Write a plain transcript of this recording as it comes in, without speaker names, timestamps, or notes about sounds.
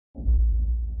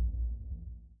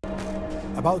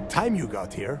About time you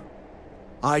got here.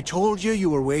 I told you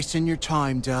were wasting your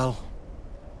time, Del.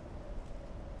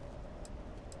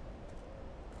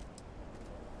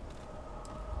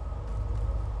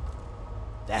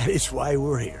 That is why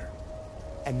we're here.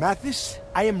 And Mathis,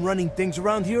 I am running things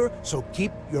around here, so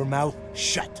keep your mouth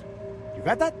shut. You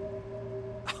got that?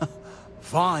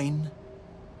 Fine.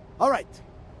 All right.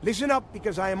 Listen up,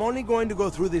 because I am only going to go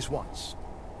through this once.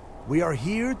 We are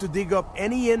here to dig up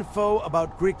any info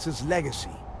about Grix's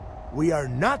legacy. We are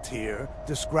not here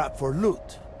to scrap for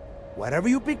loot. Whatever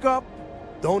you pick up,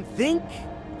 don't think,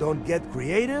 don't get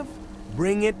creative,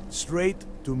 bring it straight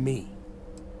to me.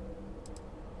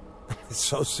 It's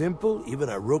so simple, even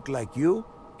a rook like you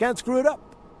can't screw it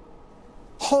up.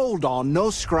 Hold on, no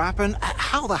scrapping?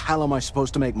 How the hell am I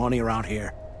supposed to make money around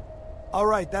here? All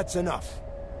right, that's enough.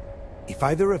 If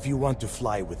either of you want to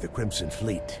fly with the Crimson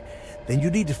Fleet, then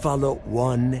you need to follow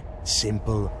one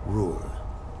simple rule.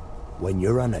 When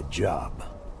you're on a job,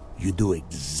 you do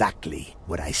exactly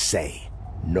what I say.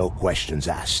 No questions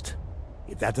asked.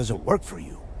 If that doesn't work for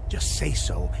you, just say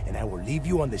so, and I will leave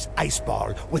you on this ice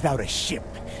ball without a ship.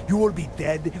 You will be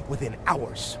dead within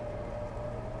hours.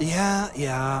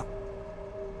 Yeah.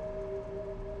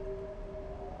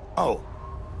 Oh,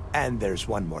 and there's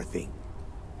one more thing.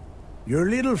 Your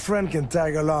little friend can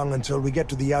tag along until we get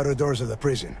to the outer doors of the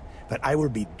prison, but I will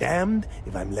be damned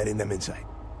if I'm letting them inside.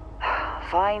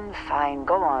 Fine,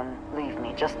 go on. Leave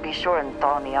me. Just be sure and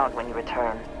thaw me out when you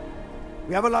return.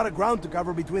 We have a lot of ground to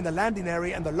cover between the landing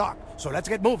area and the lock, so let's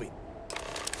get moving.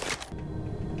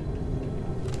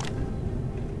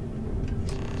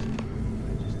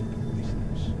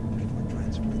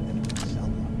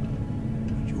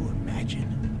 Could you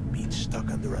imagine being stuck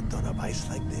under a ton of ice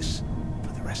like this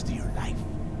for the rest of your life?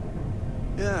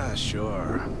 Yeah,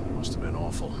 sure. Must have been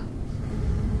awful.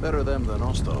 Better them than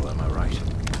us, though, am I right?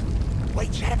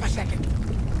 Wait, shut up a second.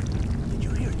 Did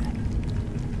you hear that?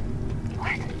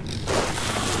 What?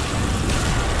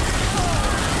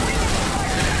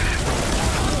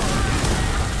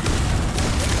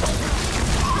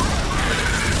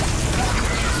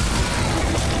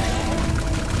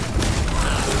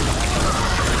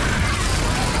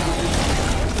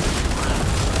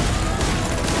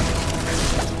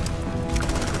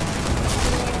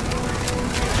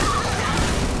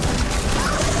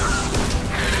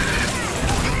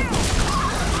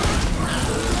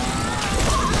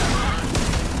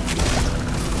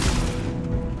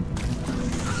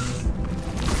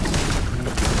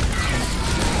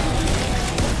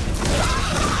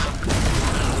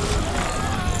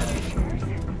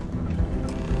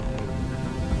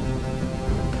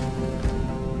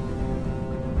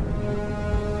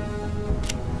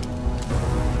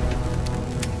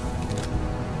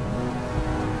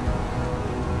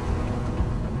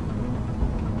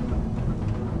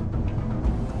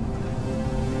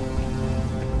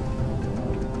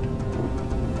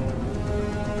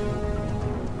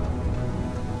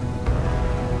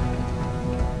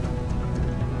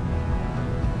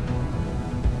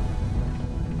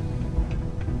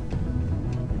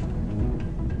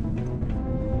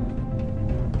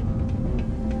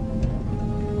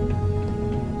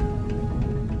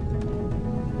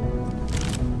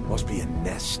 Must be a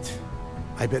nest.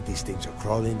 I bet these things are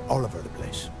crawling all over the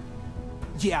place.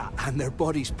 Yeah, and their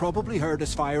buddies probably heard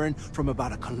us firing from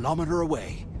about 1 kilometer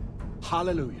away.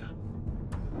 Hallelujah.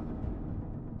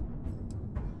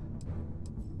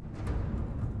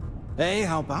 Hey,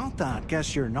 how about that?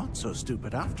 Guess you're not so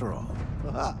stupid after all.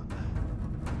 Well,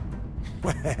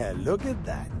 look at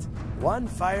that. One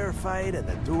firefight and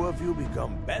the two of you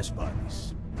become best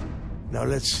buddies. Now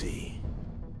let's see.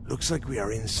 Looks like we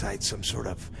are inside some sort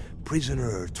of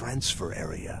prisoner transfer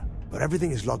area, but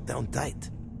everything is locked down tight.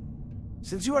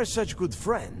 Since you are such good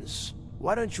friends,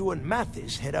 why don't you and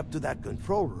Mathis head up to that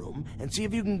control room and see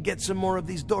if you can get some more of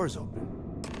these doors open?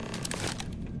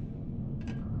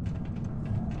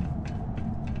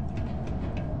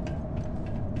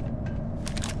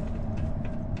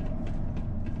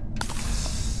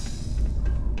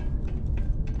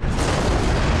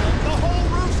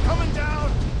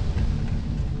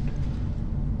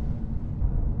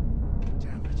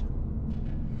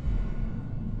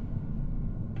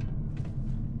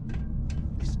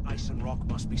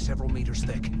 Several meters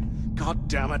thick. God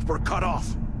damn it, we're cut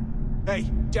off. Hey,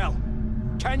 Del,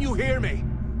 can you hear me?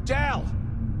 Del!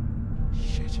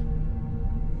 Shit.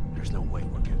 There's no way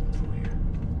we're getting through here.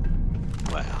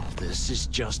 Well, this is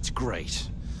just great.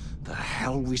 The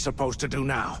hell are we supposed to do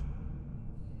now?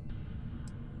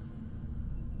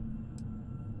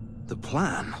 The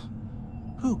plan?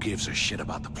 Who gives a shit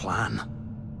about the plan?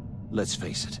 Let's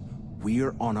face it,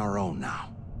 we're on our own now.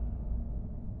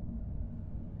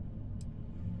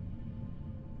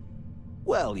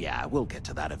 Well, yeah, we'll get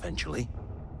to that eventually.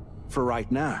 For right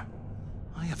now,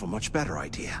 I have a much better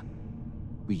idea.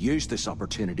 We use this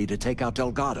opportunity to take out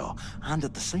Delgado, and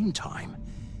at the same time,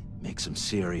 make some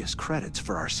serious credits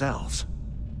for ourselves.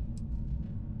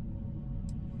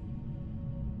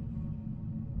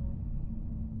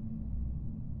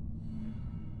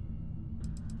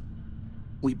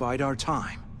 We bide our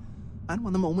time, and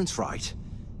when the moment's right,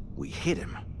 we hit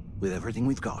him with everything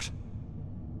we've got.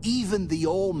 Even the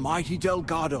almighty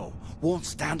Delgado won't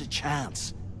stand a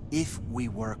chance if we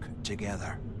work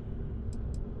together.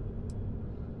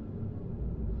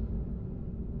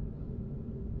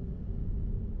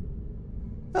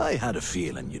 I had a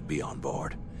feeling you'd be on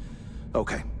board.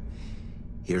 Okay,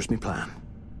 here's my plan.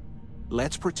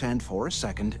 Let's pretend for a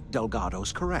second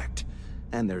Delgado's correct,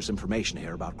 and there's information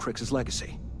here about Crix's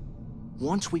legacy.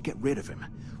 Once we get rid of him,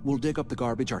 we'll dig up the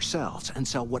garbage ourselves and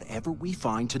sell whatever we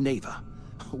find to Neva.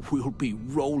 We'll be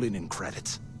rolling in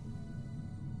credits.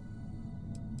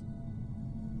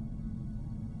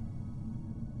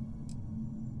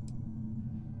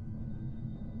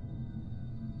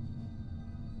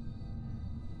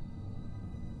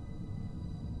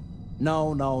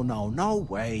 No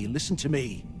way. Listen to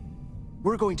me.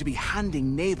 We're going to be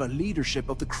handing Neva leadership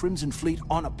of the Crimson Fleet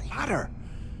on a platter.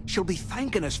 She'll be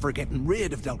thanking us for getting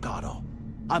rid of Delgado.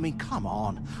 I mean, come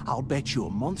on. I'll bet you a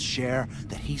month's share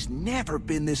that he's never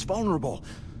been this vulnerable.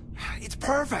 It's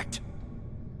perfect.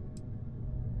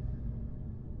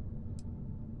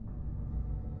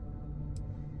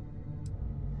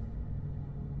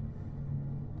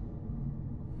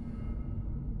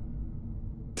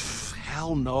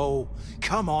 Hell no.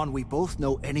 Come on, we both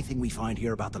know anything we find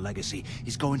here about the legacy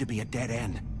is going to be a dead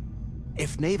end.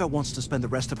 If Neva wants to spend the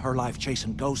rest of her life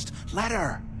chasing ghosts, let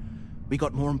her. We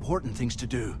got more important things to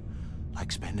do,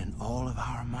 like spending all of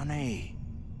our money.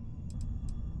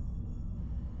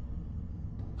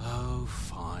 Oh,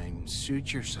 fine.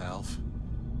 Suit yourself.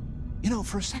 You know,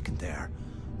 for a second there,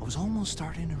 I was almost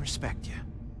starting to respect you.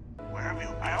 Where have you?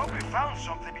 I hope you found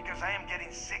something, because I am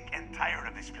getting sick and tired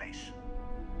of this place.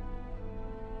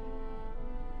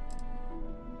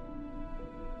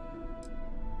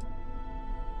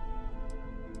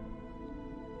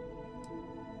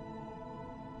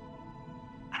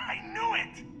 I knew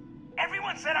it!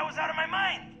 Everyone said I was out of my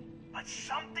mind. But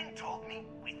something told me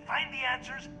we'd find the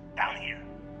answers down here.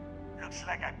 Looks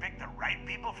like I picked the right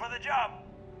people for the job.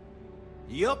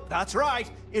 Yup, that's right.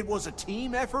 It was a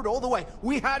team effort all the way.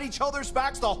 We had each other's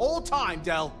backs the whole time,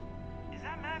 Del. Is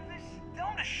that madness? Tell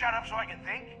him to shut up so I can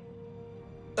think.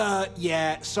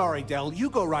 Yeah, sorry, Del. You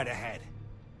go right ahead.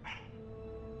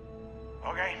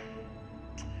 Okay.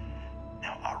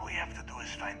 Now all we have to do is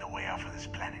find a way off of this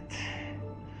planet.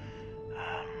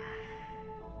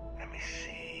 Let me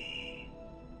see.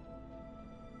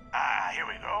 Here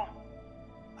we go.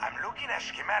 I'm looking at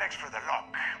schematics for the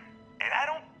lock, and I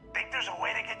don't think there's a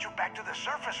way to get you back to the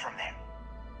surface from there.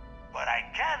 But I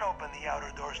can open the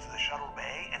outer doors to the shuttle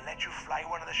bay and let you fly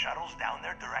one of the shuttles down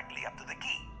there directly up to the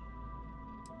key.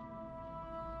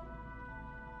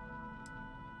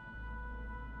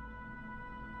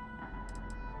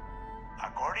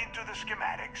 According to the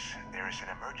schematics, there is an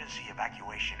emergency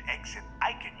evacuation exit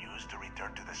I can use to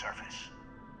return to the surface.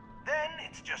 Then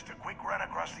it's just a quick run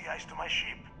across the ice to my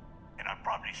ship, and I'll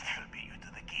probably still beat you to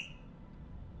the key.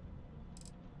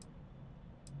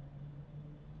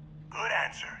 Good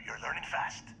answer. You're learning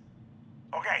fast.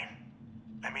 Okay,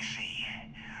 let me see.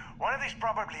 One of these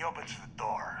probably opens the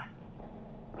door.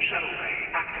 Shuttle bay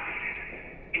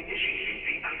activated. Initiating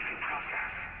the icing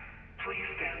process. Please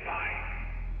stand by.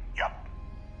 Yup,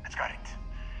 that's got it.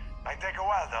 Might take a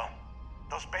while, though.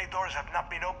 Those bay doors have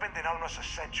not been opened in almost a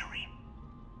century.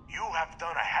 You have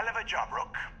done a hell of a job,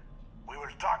 Rook. We will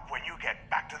talk when you get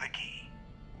back to the key.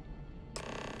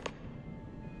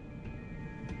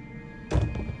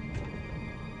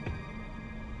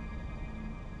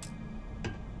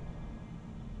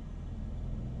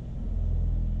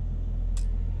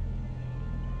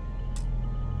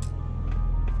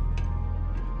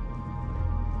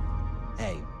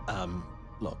 Hey,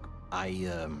 look,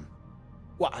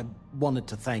 well, I wanted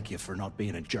to thank you for not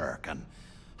being a jerk and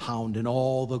hounding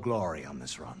all the glory on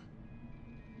this run.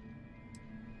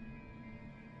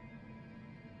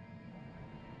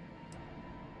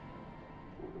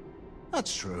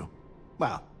 That's true.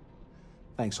 Well,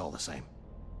 thanks all the same.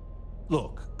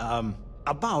 Look,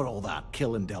 about all that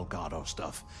killing Delgado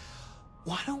stuff,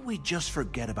 why don't we just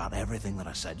forget about everything that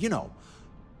I said? You know,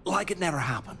 like it never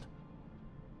happened.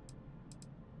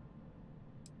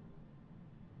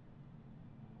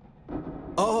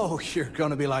 Oh, you're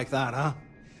gonna be like that, huh?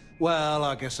 Well,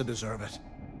 I guess I deserve it.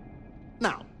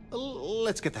 Now,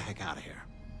 let's get the heck out of here.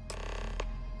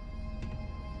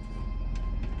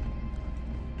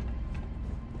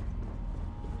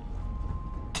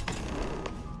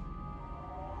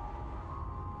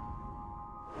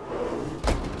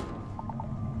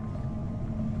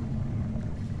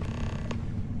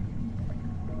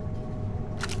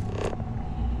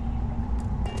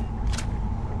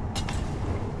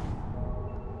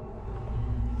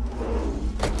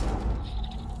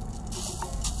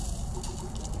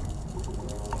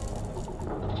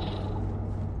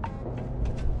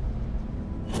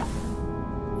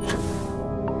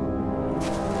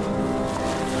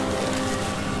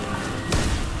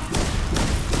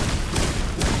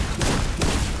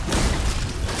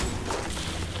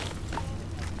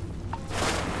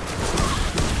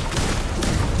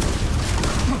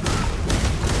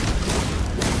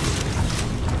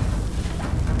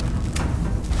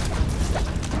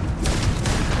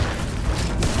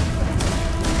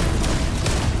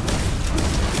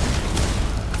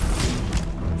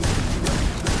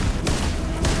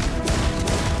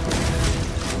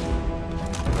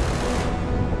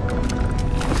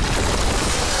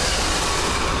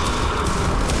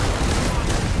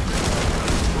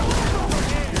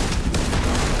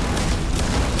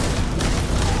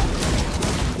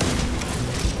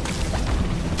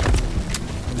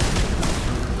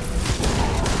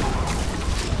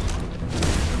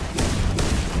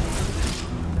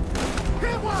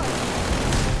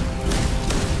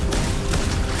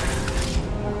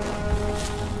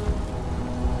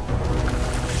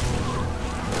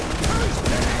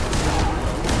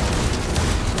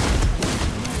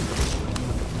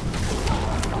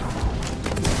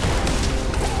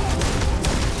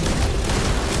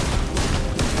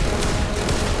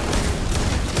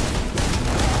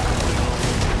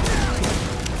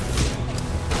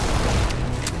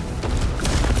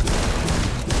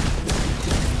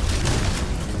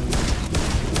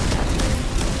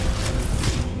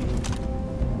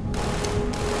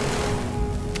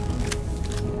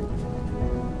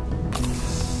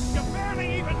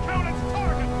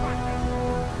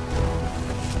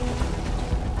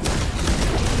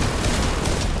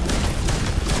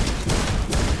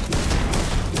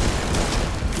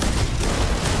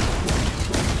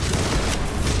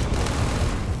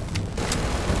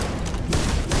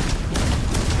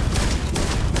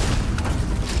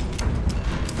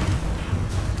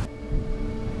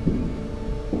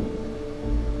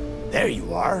 There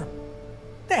you are.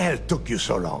 The hell took you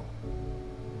so long?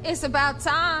 It's about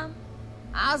time.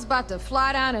 I was about to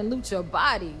fly down and loot your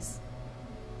bodies.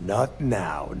 Not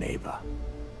now, neighbor.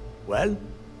 Well,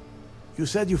 you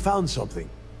said you found something.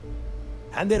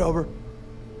 Hand it over.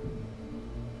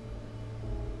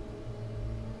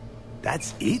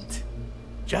 That's it?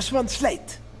 Just one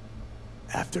slate?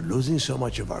 After losing so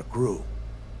much of our crew,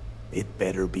 it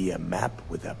better be a map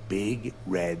with a big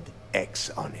red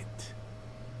X on it.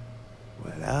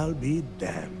 Well, I'll be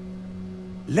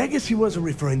damned. Legacy wasn't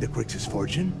referring to Crix's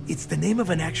fortune. It's the name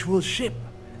of an actual ship.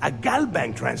 A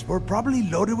Galbank transport probably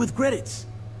loaded with credits.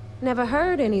 Never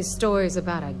heard any stories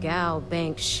about a Gal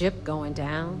Bank ship going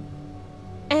down.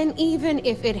 And even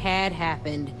if it had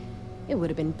happened, it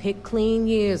would have been picked clean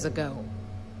years ago.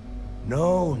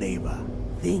 No, neighbor.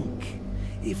 Think.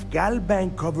 If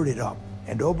Galbank covered it up,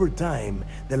 and over time,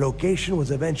 the location was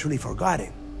eventually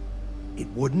forgotten, it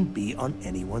wouldn't be on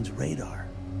anyone's radar.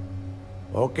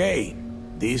 Okay,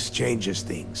 this changes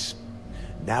things.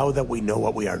 Now that we know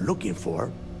what we are looking for,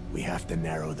 we have to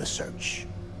narrow the search.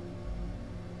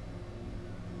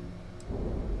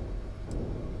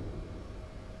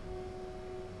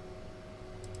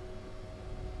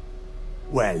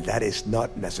 Well, that is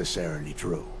not necessarily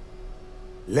true.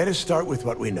 Let us start with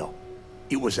what we know.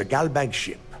 It was a Galbank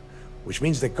ship, which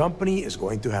means the company is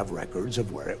going to have records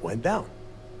of where it went down.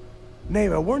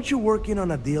 Neva, weren't you working on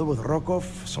a deal with Rokov?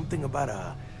 Something about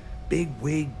a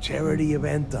big-wig charity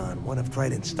event on one of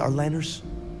Trident's Starliners?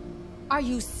 Are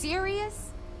you serious?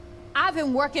 I've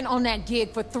been working on that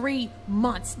gig for 3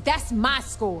 months. That's my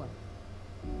score.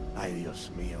 Ay, Dios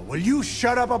mío. Will you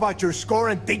shut up about your score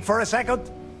and think for a second?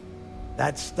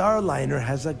 That Starliner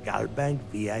has a Galbank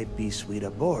VIP suite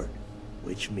aboard,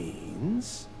 which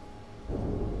means...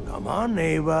 Come on,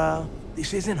 Neva.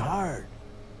 This isn't hard.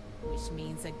 Which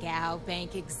means a Gal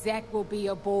Bank exec will be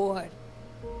aboard.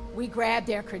 We grab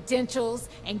their credentials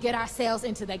and get ourselves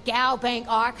into the Gal Bank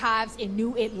archives in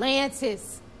New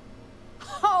Atlantis.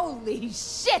 Holy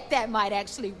shit, that might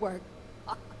actually work.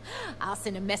 I'll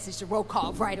send a message to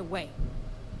Rokov right away.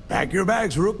 Pack your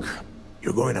bags, Rook.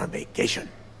 You're going on vacation.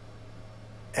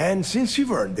 And since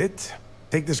you've earned it,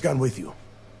 take this gun with you.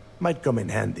 Might come in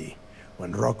handy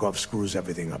when Rokov screws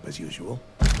everything up as usual.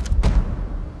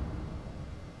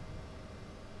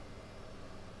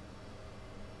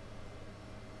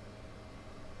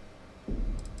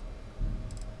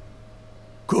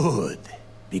 Good,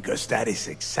 because that is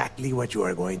exactly what you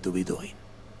are going to be doing.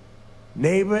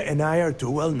 Neighbor and I are too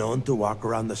well known to walk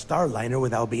around the Starliner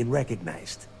without being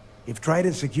recognized. If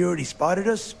Trident Security spotted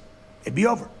us, it'd be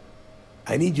over.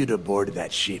 I need you to board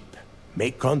that ship,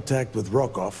 make contact with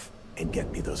Rokov, and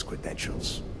get me those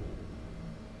credentials.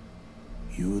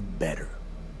 You'd better.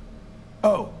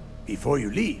 Oh, before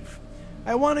you leave,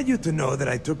 I wanted you to know that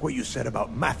I took what you said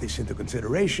about Mathis into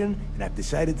consideration, and I've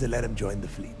decided to let him join the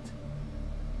fleet.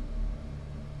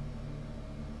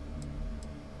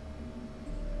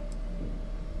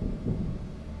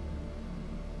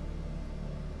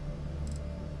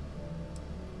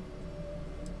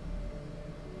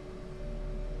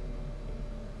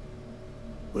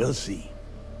 We'll see.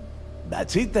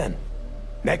 That's it then.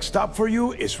 Next stop for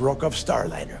you is Rokov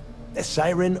Starliner, the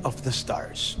Siren of the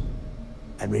Stars.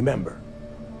 And remember,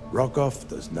 Rokov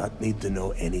does not need to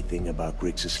know anything about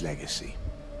Grixis legacy.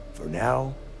 For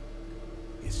now,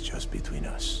 it's just between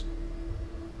us.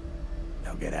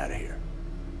 Now get out of here.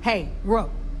 Hey, Rook.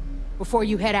 Before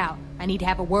you head out, I need to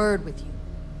have a word with you.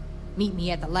 Meet me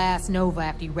at the last Nova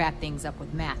after you wrap things up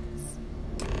with Mathis.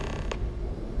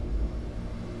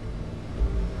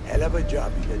 Hell of a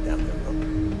job you did down there,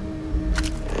 Rook.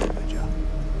 Hell of a job.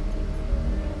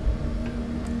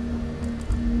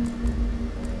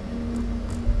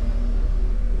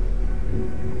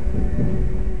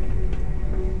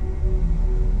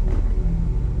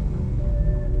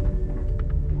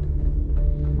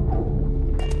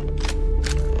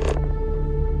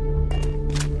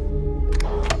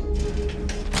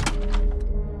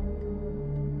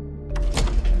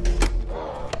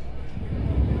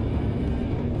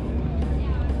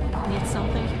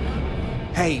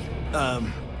 Hey,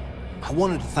 I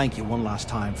wanted to thank you one last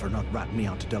time for not ratting me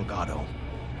out to Delgado.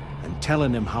 And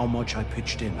telling him how much I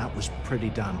pitched in. That was pretty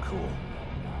damn cool.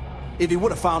 If he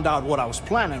would have found out what I was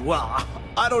planning, well,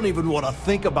 I don't even want to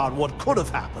think about what could have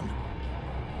happened.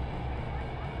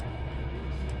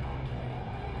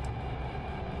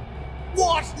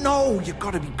 What? No, you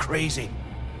gotta be crazy.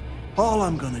 All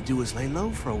I'm gonna do is lay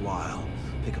low for a while,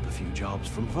 pick up a few jobs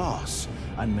from Voss,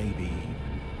 and maybe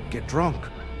get drunk.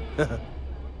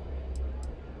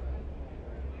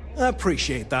 I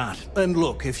appreciate that. And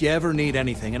look, if you ever need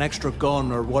anything, an extra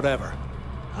gun or whatever,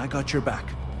 I got your back.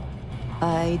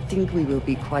 I think we will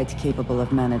be quite capable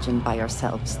of managing by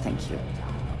ourselves, thank you.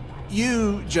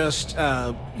 You just,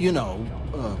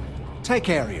 take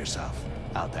care of yourself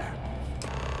out there.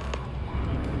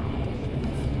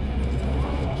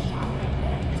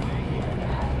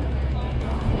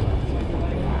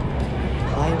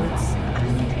 Pirates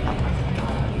and alcohol.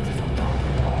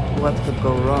 What could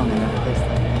go wrong in a place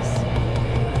like this?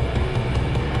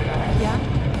 Yeah?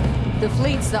 The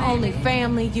fleet's the only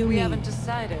family you need. We haven't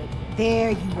decided.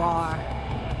 There you are.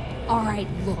 All right,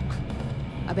 look.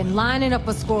 I've been lining up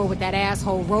a score with that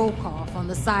asshole Rokoff on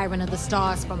the Siren of the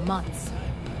Stars for months.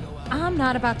 I'm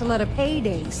not about to let a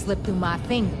payday slip through my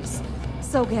fingers.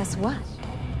 So guess what?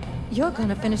 You're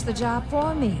gonna finish the job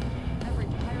for me. Every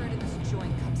pirate in this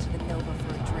joint comes to the Nova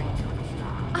for a drink.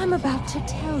 I'm about to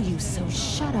tell you, so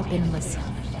shut up and listen.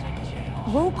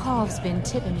 Rokoff's been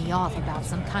tipping me off about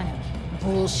some kind of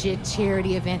bullshit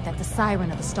charity event that the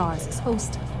Siren of the Stars is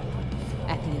hosting.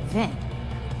 At the event,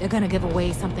 they're gonna give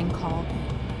away something called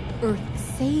the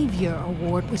Earth Savior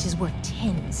Award, which is worth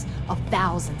tens of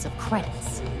thousands of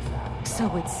credits.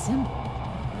 So it's simple.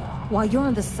 While you're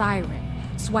on the Siren,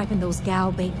 swiping those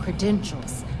Gal Bank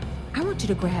credentials, I want you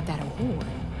to grab that award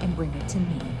and bring it to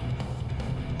me.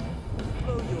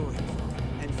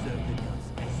 And serve the nuts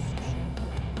as sushi.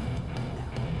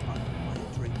 Now, either buy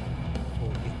a drink or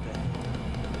get back.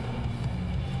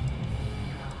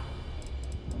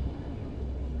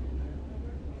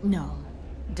 No.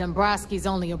 Dombrowski's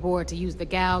only aboard to use the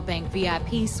Gal Bank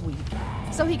VIP suite,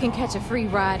 so he can catch a free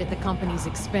ride at the company's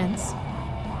expense.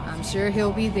 I'm sure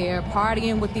he'll be there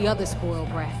partying with the other spoiled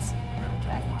brats.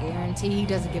 I guarantee he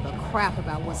doesn't give a crap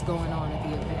about what's going on at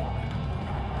the event.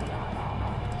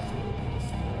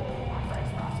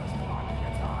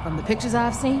 From the pictures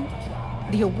I've seen,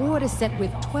 the award is set with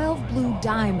 12 blue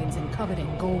diamonds and covered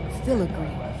in gold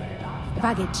filigree. If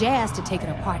I get Jazz to take it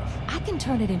apart, I can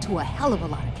turn it into a hell of a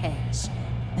lot of cash.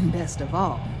 And best of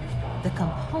all, the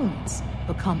components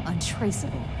become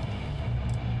untraceable.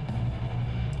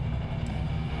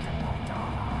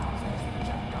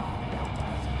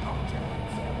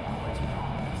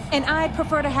 And I'd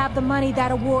prefer to have the money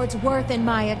that award's worth in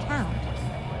my account.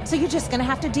 So you're just gonna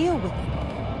have to deal with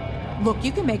it. Look,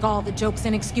 you can make all the jokes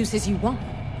and excuses you want.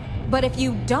 But if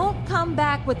you don't come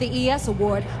back with the ES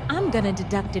award, I'm gonna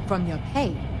deduct it from your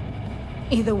pay.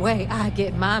 Either way, I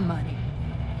get my money.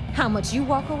 How much you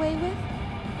walk away with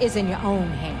is in your own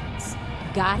hands.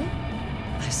 Got it?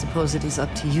 I suppose it is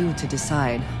up to you to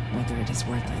decide whether it is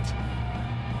worth it.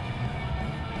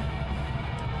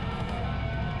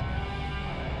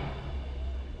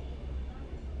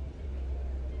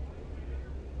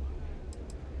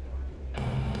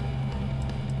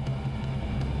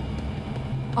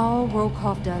 All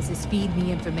Rokoff does is feed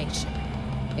me information.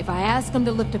 If I ask him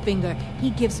to lift a finger,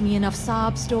 he gives me enough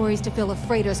sob stories to fill a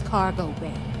freighter's cargo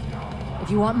bay. If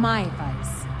you want my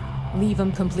advice, leave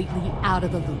him completely out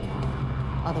of the loop.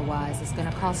 Otherwise, it's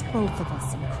gonna cost both of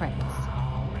us some credits.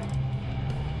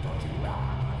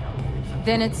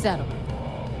 Then it's settled.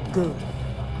 Good.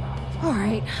 All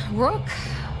right, Rook,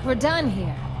 we're done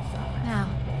here. Now,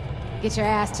 get your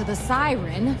ass to the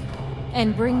Siren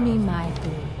and bring me my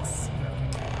goods.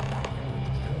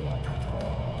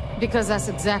 Because that's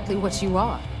exactly what you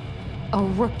are. A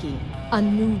rookie, a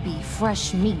newbie,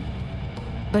 fresh meat.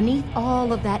 Beneath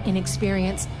all of that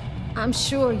inexperience, I'm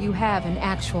sure you have an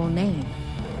actual name.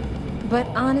 But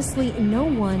honestly, no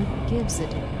one gives a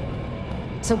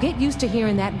damn. So get used to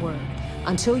hearing that word.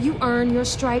 Until you earn your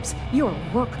stripes, you're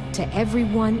a rook to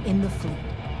everyone in the fleet.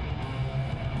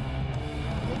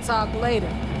 We'll talk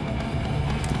later.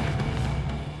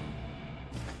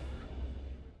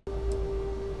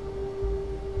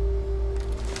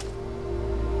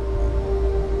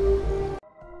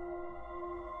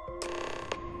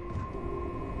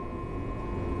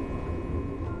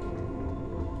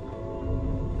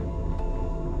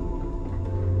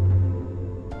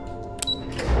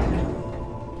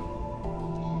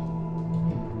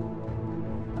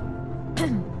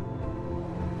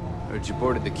 Heard you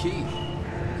boarded the key.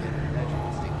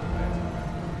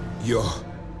 You're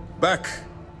back.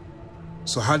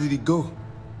 So how did it go?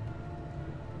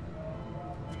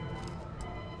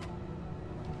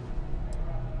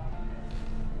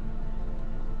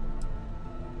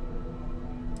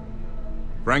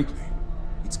 Frankly,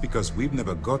 it's because we've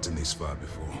never gotten this far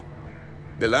before.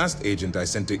 The last agent I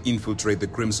sent to infiltrate the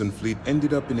Crimson Fleet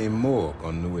ended up in a morgue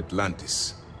on New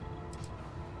Atlantis.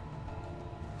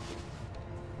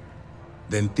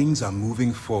 Then things are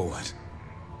moving forward.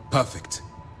 Perfect.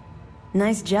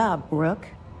 Nice job, Rook.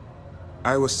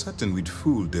 I was certain we'd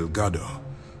fool Delgado,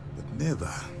 but never.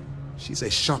 She's a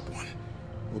sharp one.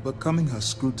 Overcoming her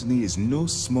scrutiny is no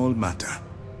small matter.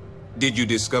 Did you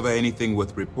discover anything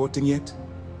worth reporting yet?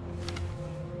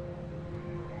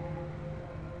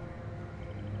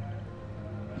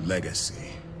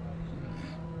 Legacy.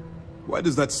 Why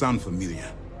does that sound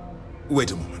familiar?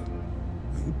 Wait a moment.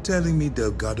 Are you telling me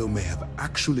Delgado may have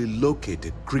actually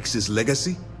located Crix's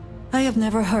legacy? I have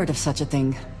never heard of such a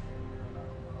thing.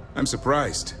 I'm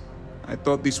surprised. I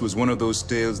thought this was one of those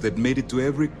tales that made it to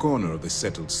every corner of the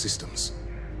settled systems.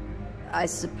 I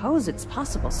suppose it's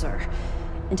possible, sir.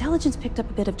 Intelligence picked up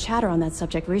a bit of chatter on that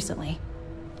subject recently.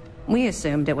 We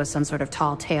assumed it was some sort of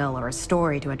tall tale or a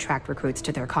story to attract recruits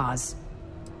to their cause.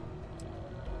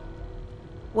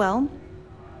 Well,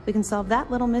 we can solve that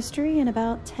little mystery in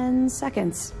about 10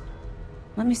 seconds.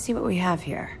 Let me see what we have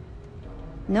here.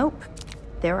 Nope.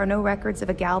 There are no records of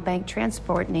a Gal Bank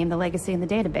transport named the Legacy in the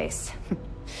database.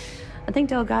 I think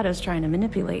Delgado's trying to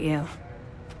manipulate you.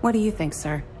 What do you think,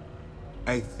 sir?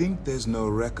 I think there's no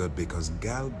record because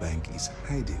Gal Bank is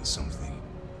hiding something.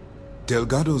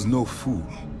 Delgado's no fool.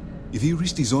 If he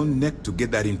risked his own neck to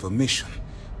get that information,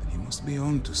 then he must be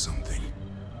on to something.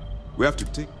 We have to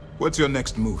take... What's your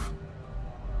next move?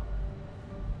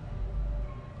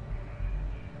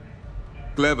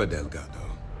 Clever,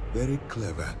 Delgado. Very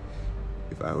clever.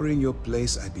 If I were in your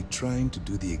place, I'd be trying to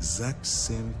do the exact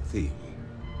same thing.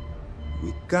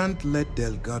 We can't let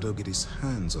Delgado get his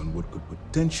hands on what could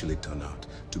potentially turn out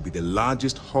to be the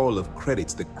largest haul of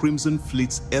credits the Crimson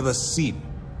Fleet's ever seen.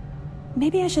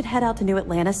 Maybe I should head out to New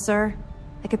Atlantis, sir.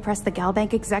 I could press the Gal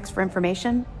Bank execs for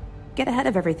information. Get ahead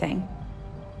of everything.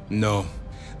 No.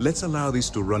 Let's allow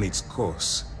this to run its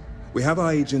course. We have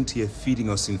our agent here feeding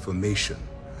us information.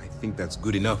 I think that's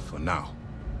good enough for now.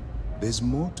 There's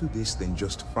more to this than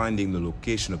just finding the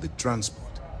location of the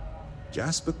transport.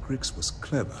 Jasper Crix was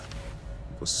clever.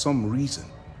 For some reason,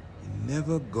 he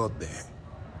never got there.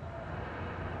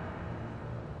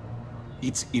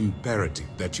 It's imperative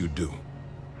that you do.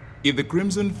 If the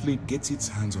Crimson Fleet gets its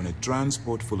hands on a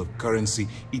transport full of currency,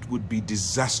 it would be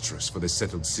disastrous for the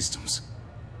settled systems.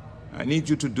 I need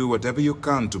you to do whatever you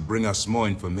can to bring us more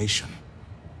information.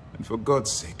 And for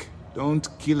God's sake, don't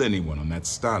kill anyone on that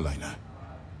Starliner.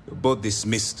 You're both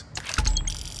dismissed.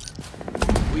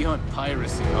 We hunt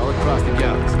piracy all across the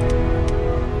galaxy.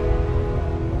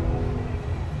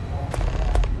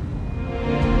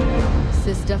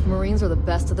 Sys-Def Marines are the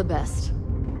best of the best.